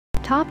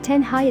top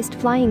 10 highest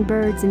flying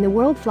birds in the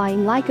world.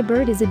 Flying like a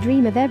bird is a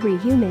dream of every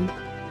human.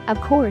 Of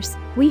course,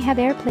 we have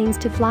airplanes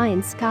to fly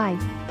in sky.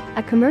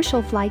 A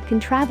commercial flight can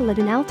travel at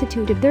an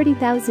altitude of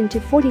 30,000 to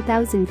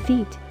 40,000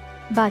 feet.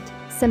 But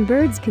some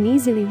birds can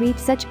easily reach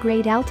such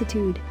great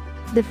altitude.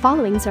 The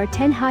followings are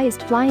 10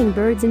 highest flying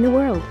birds in the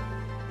world.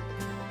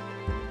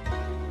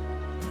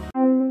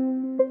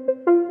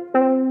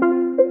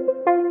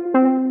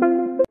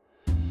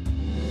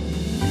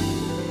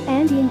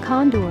 Andean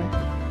Condor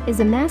is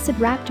a massive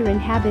raptor.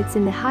 Inhabits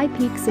in the high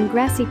peaks and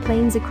grassy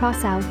plains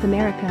across South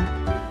America.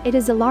 It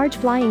is a large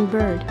flying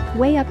bird,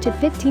 weigh up to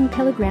 15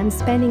 kilograms,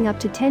 spanning up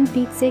to 10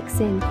 feet 6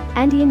 in.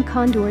 Andean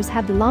condors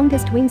have the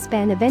longest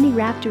wingspan of any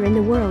raptor in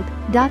the world.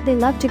 They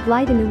love to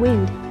glide in the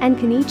wind and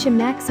can reach a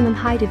maximum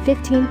height of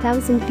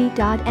 15,000 feet.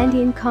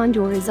 Andean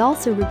condor is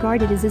also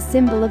regarded as a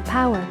symbol of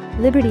power,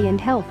 liberty and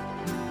health.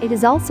 It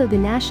is also the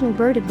national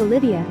bird of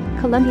Bolivia,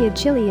 Colombia,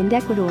 Chile and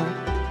Ecuador.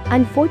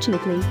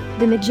 Unfortunately,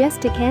 the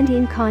majestic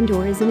Andean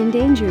condor is an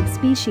endangered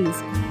species.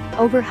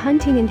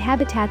 Overhunting and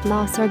habitat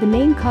loss are the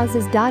main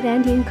causes.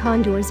 Andean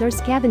condors are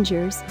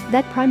scavengers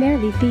that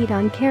primarily feed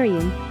on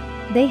carrion.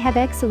 They have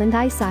excellent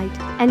eyesight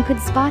and could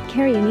spot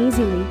carrion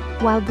easily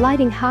while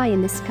gliding high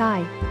in the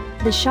sky.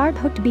 The sharp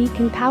hooked beak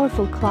and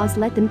powerful claws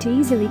let them to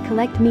easily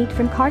collect meat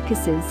from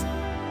carcasses.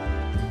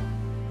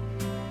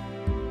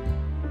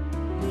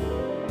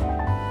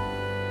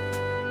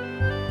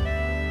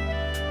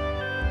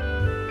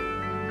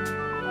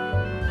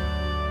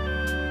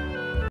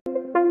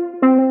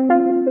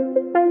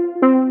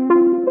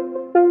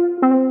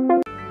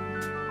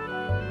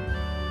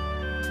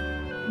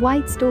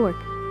 White stork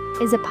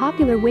is a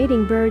popular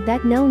wading bird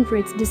that known for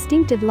its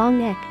distinctive long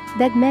neck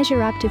that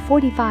measure up to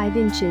 45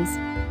 inches.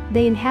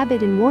 They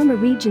inhabit in warmer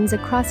regions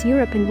across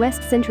Europe and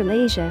West Central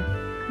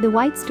Asia. The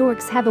white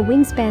storks have a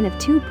wingspan of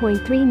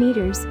 2.3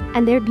 meters,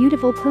 and their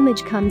beautiful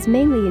plumage comes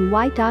mainly in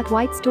white.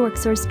 White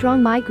storks are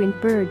strong migrant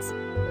birds.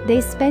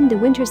 They spend the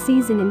winter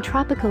season in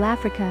tropical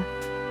Africa.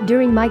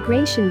 During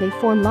migration they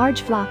form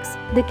large flocks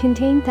that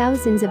contain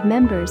thousands of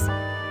members.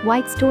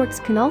 White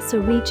storks can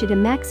also reach at a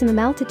maximum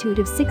altitude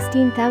of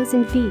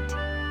 16,000 feet.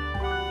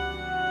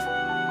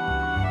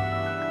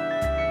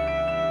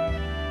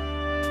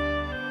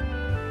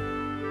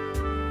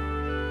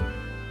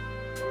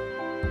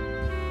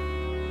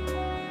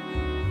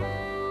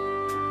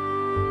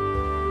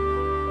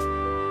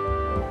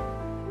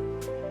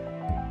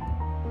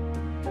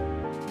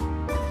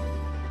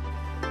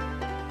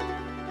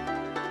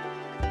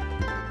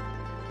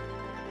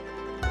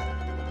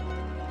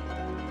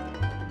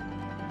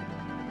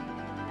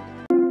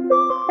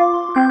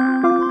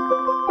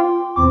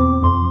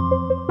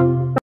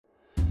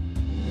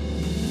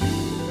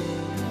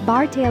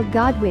 Bar-tailed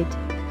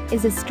Godwit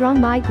is a strong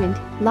migrant,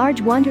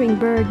 large wandering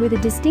bird with a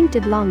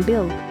distinctive long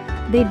bill.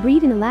 They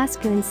breed in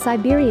Alaska and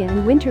Siberia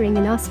and wintering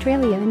in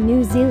Australia and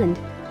New Zealand.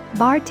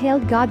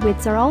 Bar-tailed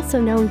Godwits are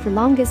also known for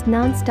longest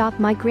non-stop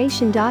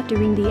migration.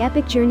 During the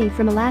epic journey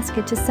from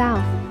Alaska to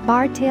south,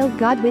 bar-tailed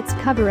Godwits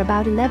cover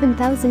about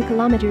 11,000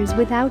 kilometers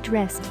without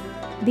rest.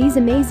 These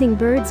amazing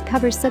birds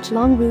cover such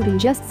long route in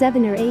just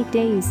 7 or 8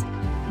 days.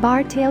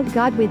 Bar-tailed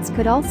Godwits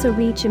could also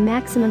reach a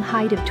maximum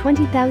height of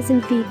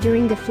 20,000 feet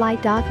during the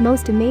flight.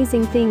 Most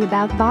amazing thing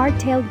about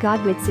bar-tailed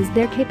Godwits is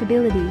their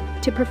capability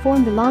to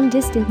perform the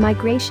long-distance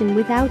migration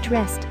without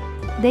rest.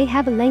 They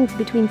have a length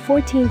between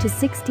 14 to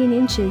 16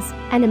 inches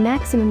and a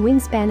maximum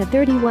wingspan of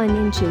 31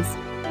 inches.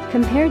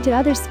 Compared to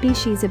other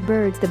species of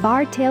birds, the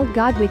bar-tailed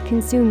Godwit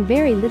consume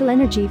very little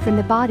energy from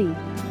the body.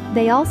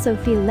 They also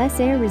feel less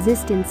air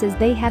resistance as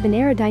they have an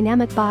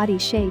aerodynamic body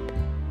shape.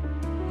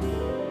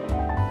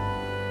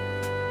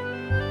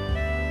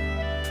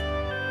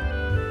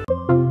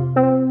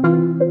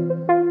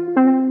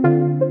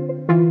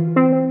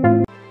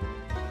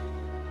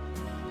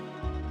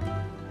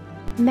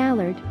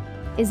 Mallard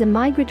is a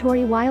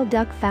migratory wild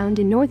duck found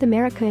in North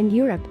America and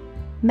Europe.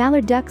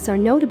 Mallard ducks are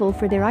notable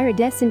for their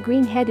iridescent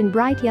green head and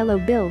bright yellow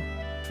bill.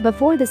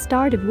 Before the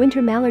start of winter,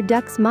 mallard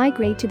ducks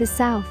migrate to the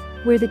south,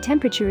 where the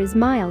temperature is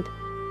mild.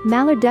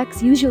 Mallard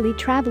ducks usually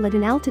travel at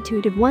an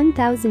altitude of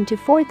 1,000 to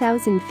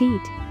 4,000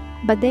 feet,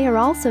 but they are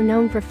also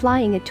known for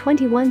flying at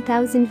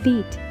 21,000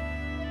 feet.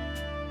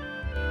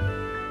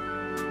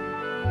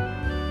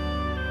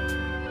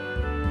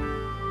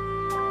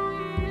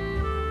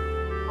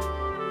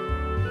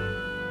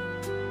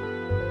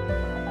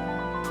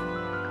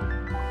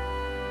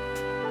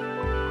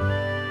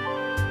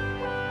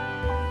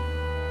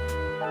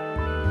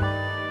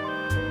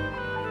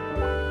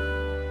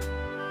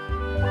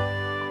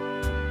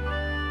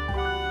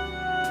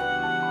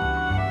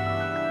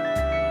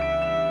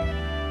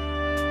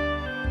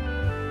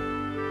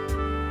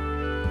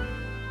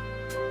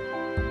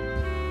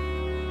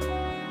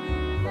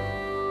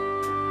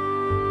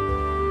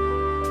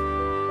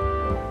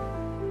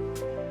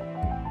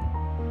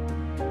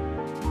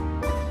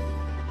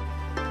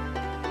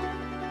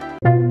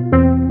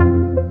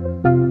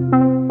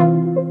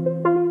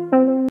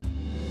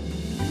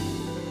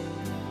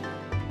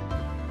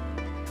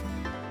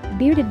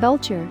 Bearded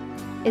vulture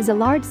is a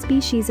large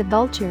species of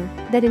vulture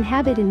that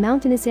inhabit in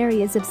mountainous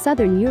areas of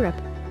southern Europe.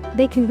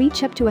 They can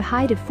reach up to a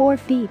height of 4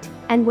 feet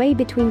and weigh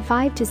between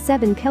 5 to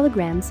 7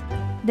 kilograms.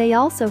 They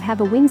also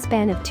have a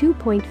wingspan of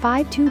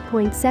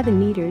 2.5–2.7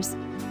 meters.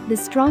 The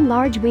strong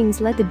large wings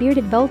let the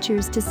bearded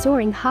vultures to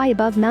soaring high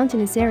above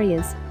mountainous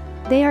areas.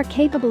 They are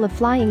capable of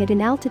flying at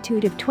an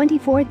altitude of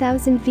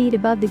 24,000 feet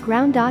above the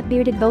ground.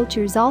 Bearded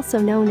vultures, also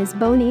known as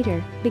bone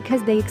eater,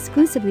 because they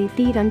exclusively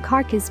feed on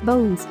carcass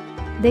bones.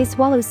 They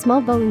swallow small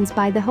bones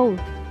by the whole.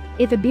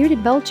 If a bearded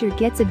vulture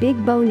gets a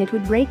big bone, it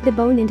would break the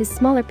bone into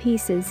smaller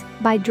pieces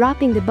by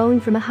dropping the bone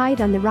from a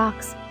height on the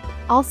rocks.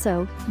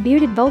 Also,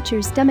 bearded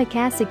vulture's stomach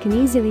acid can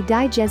easily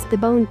digest the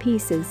bone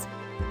pieces.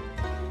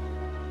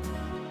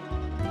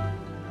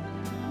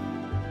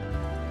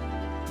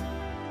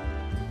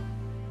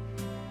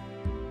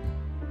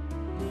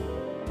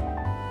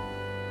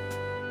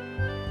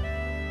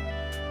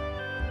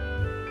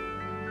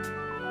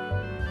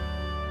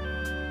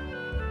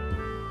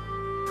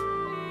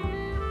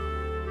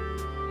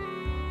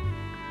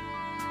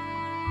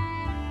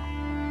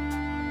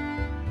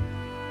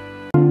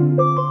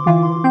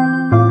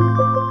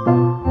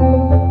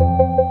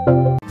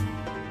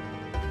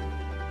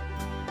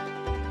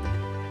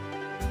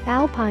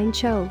 Alpine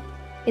Chough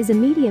is a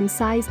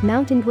medium-sized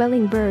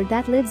mountain-dwelling bird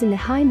that lives in the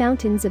high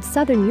mountains of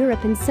southern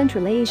Europe and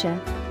Central Asia.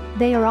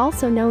 They are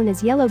also known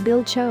as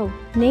yellow-billed chough,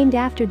 named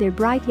after their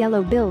bright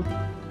yellow bill.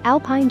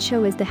 Alpine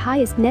Chough is the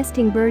highest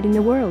nesting bird in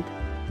the world.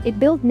 It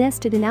builds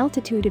nest at an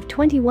altitude of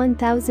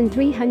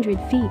 21,300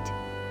 feet.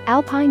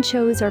 Alpine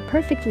choughs are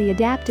perfectly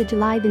adapted to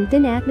live in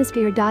thin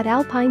atmosphere.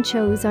 Alpine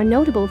choughs are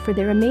notable for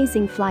their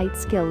amazing flight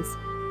skills.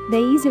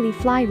 They easily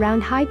fly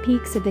round high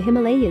peaks of the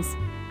Himalayas.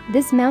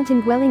 This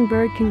mountain-dwelling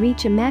bird can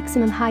reach a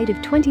maximum height of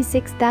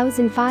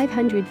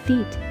 26,500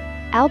 feet.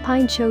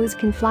 Alpine choughs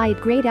can fly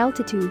at great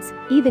altitudes,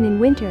 even in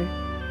winter.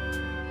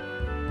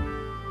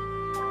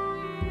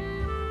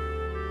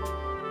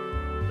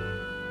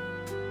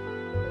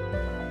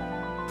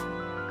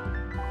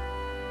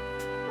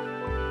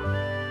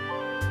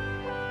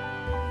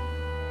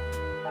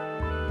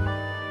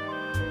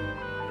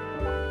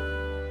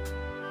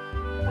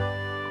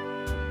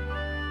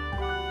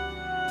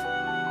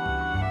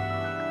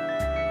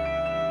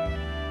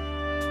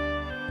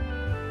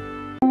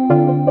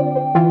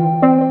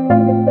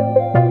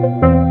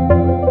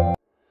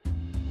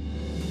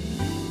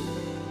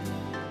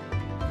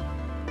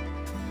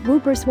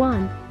 Whooper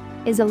swan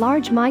is a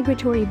large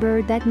migratory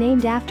bird that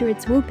named after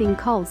its whooping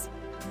calls.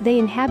 They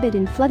inhabit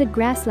in flooded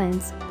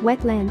grasslands,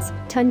 wetlands,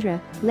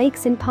 tundra,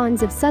 lakes and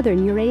ponds of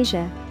southern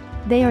Eurasia.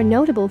 They are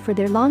notable for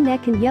their long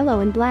neck and yellow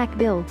and black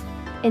bill.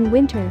 In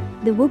winter,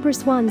 the whooper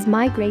swans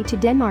migrate to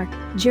Denmark,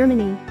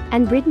 Germany,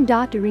 and Britain.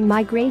 During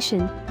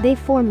migration, they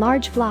form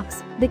large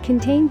flocks that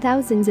contain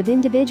thousands of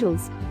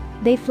individuals.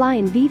 They fly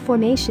in V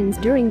formations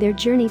during their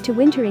journey to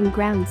wintering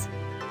grounds.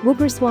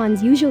 Whooper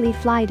swans usually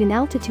fly at an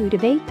altitude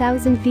of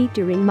 8,000 feet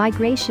during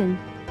migration,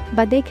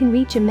 but they can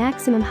reach a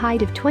maximum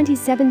height of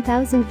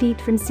 27,000 feet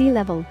from sea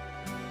level.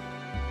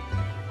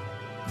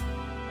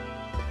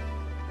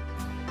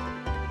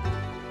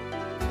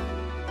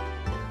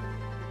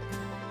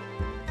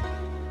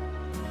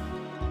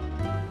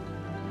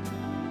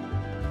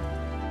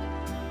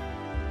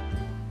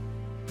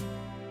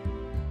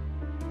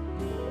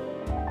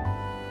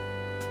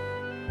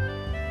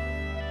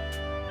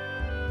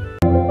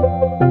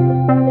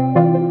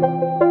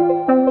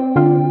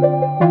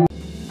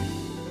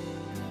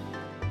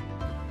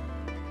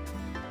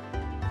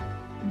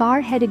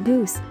 Bar-headed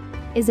goose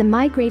is a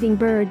migrating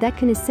bird that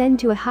can ascend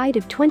to a height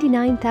of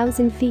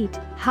 29,000 feet,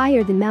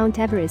 higher than Mount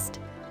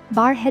Everest.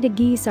 Bar-headed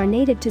geese are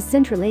native to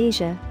Central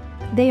Asia.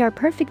 They are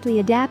perfectly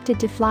adapted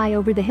to fly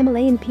over the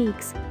Himalayan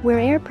peaks, where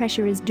air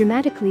pressure is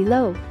dramatically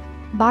low.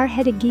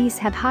 Bar-headed geese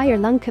have higher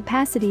lung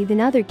capacity than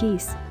other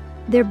geese.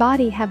 Their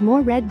body have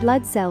more red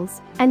blood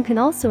cells and can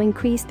also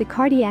increase the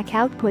cardiac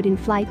output in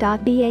flight.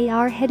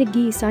 Bar-headed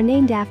geese are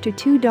named after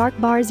two dark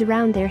bars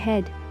around their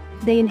head.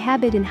 They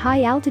inhabit in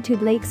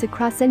high-altitude lakes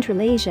across Central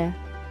Asia.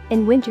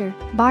 In winter,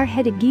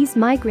 bar-headed geese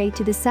migrate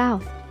to the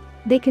south.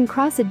 They can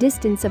cross a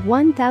distance of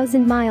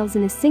 1,000 miles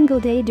in a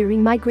single day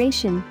during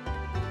migration.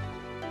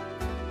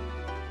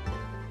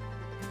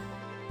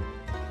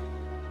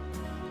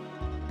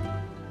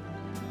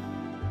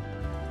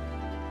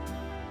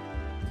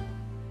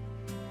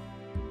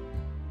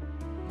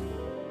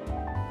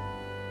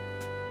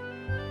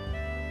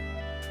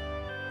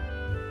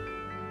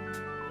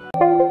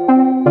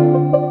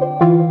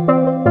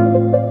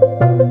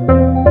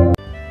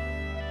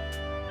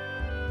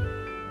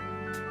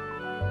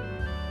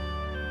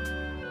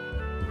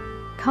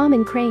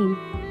 Common crane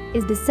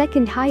is the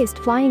second highest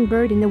flying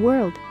bird in the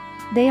world.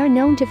 They are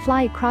known to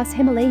fly across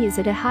Himalayas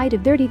at a height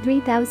of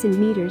 33,000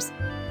 meters.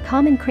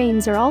 Common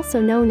cranes are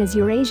also known as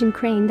Eurasian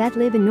crane that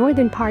live in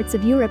northern parts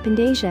of Europe and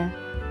Asia.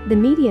 The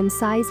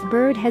medium-sized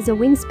bird has a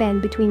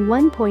wingspan between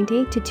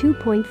 1.8 to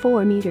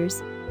 2.4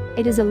 meters.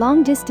 It is a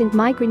long-distance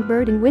migrant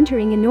bird and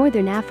wintering in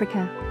northern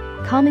Africa.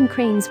 Common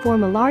cranes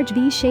form a large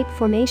V-shaped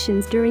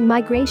formations during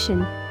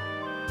migration.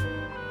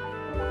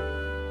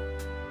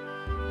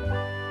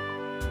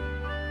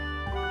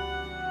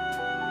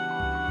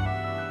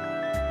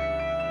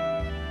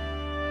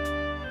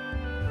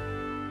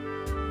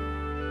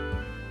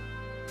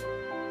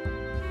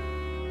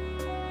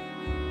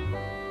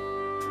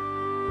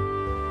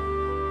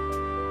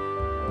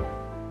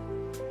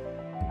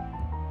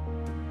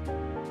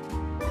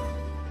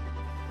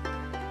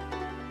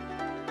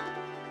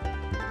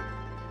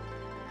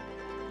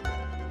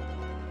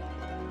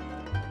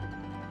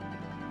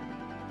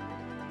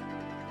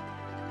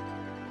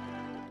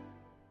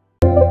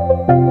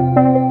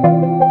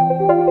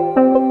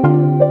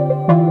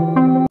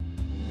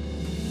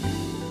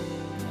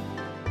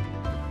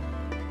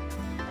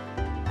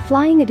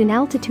 Flying at an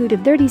altitude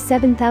of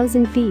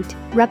 37,000 feet,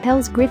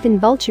 Rappel's Griffon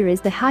Vulture is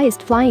the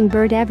highest flying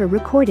bird ever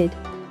recorded.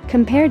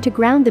 Compared to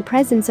ground, the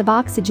presence of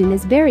oxygen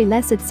is very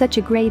less at such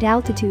a great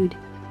altitude.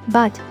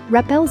 But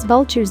Rappel's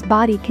vulture's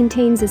body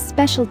contains a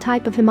special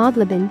type of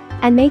hemoglobin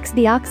and makes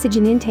the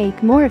oxygen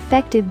intake more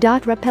effective.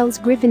 Rappel's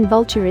Griffon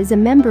Vulture is a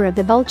member of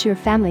the vulture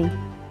family.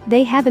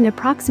 They have an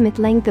approximate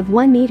length of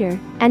 1 meter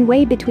and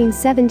weigh between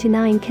 7 to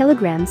 9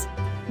 kilograms.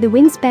 The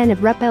wingspan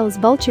of Rappel's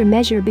vulture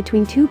measure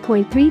between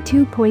 2.3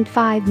 to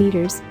 2.5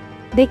 meters.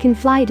 They can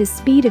fly at a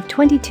speed of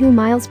 22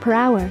 miles per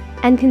hour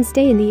and can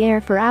stay in the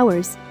air for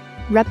hours.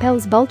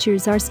 Rappel's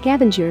vultures are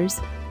scavengers.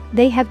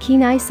 They have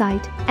keen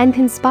eyesight and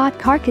can spot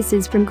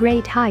carcasses from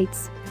great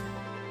heights.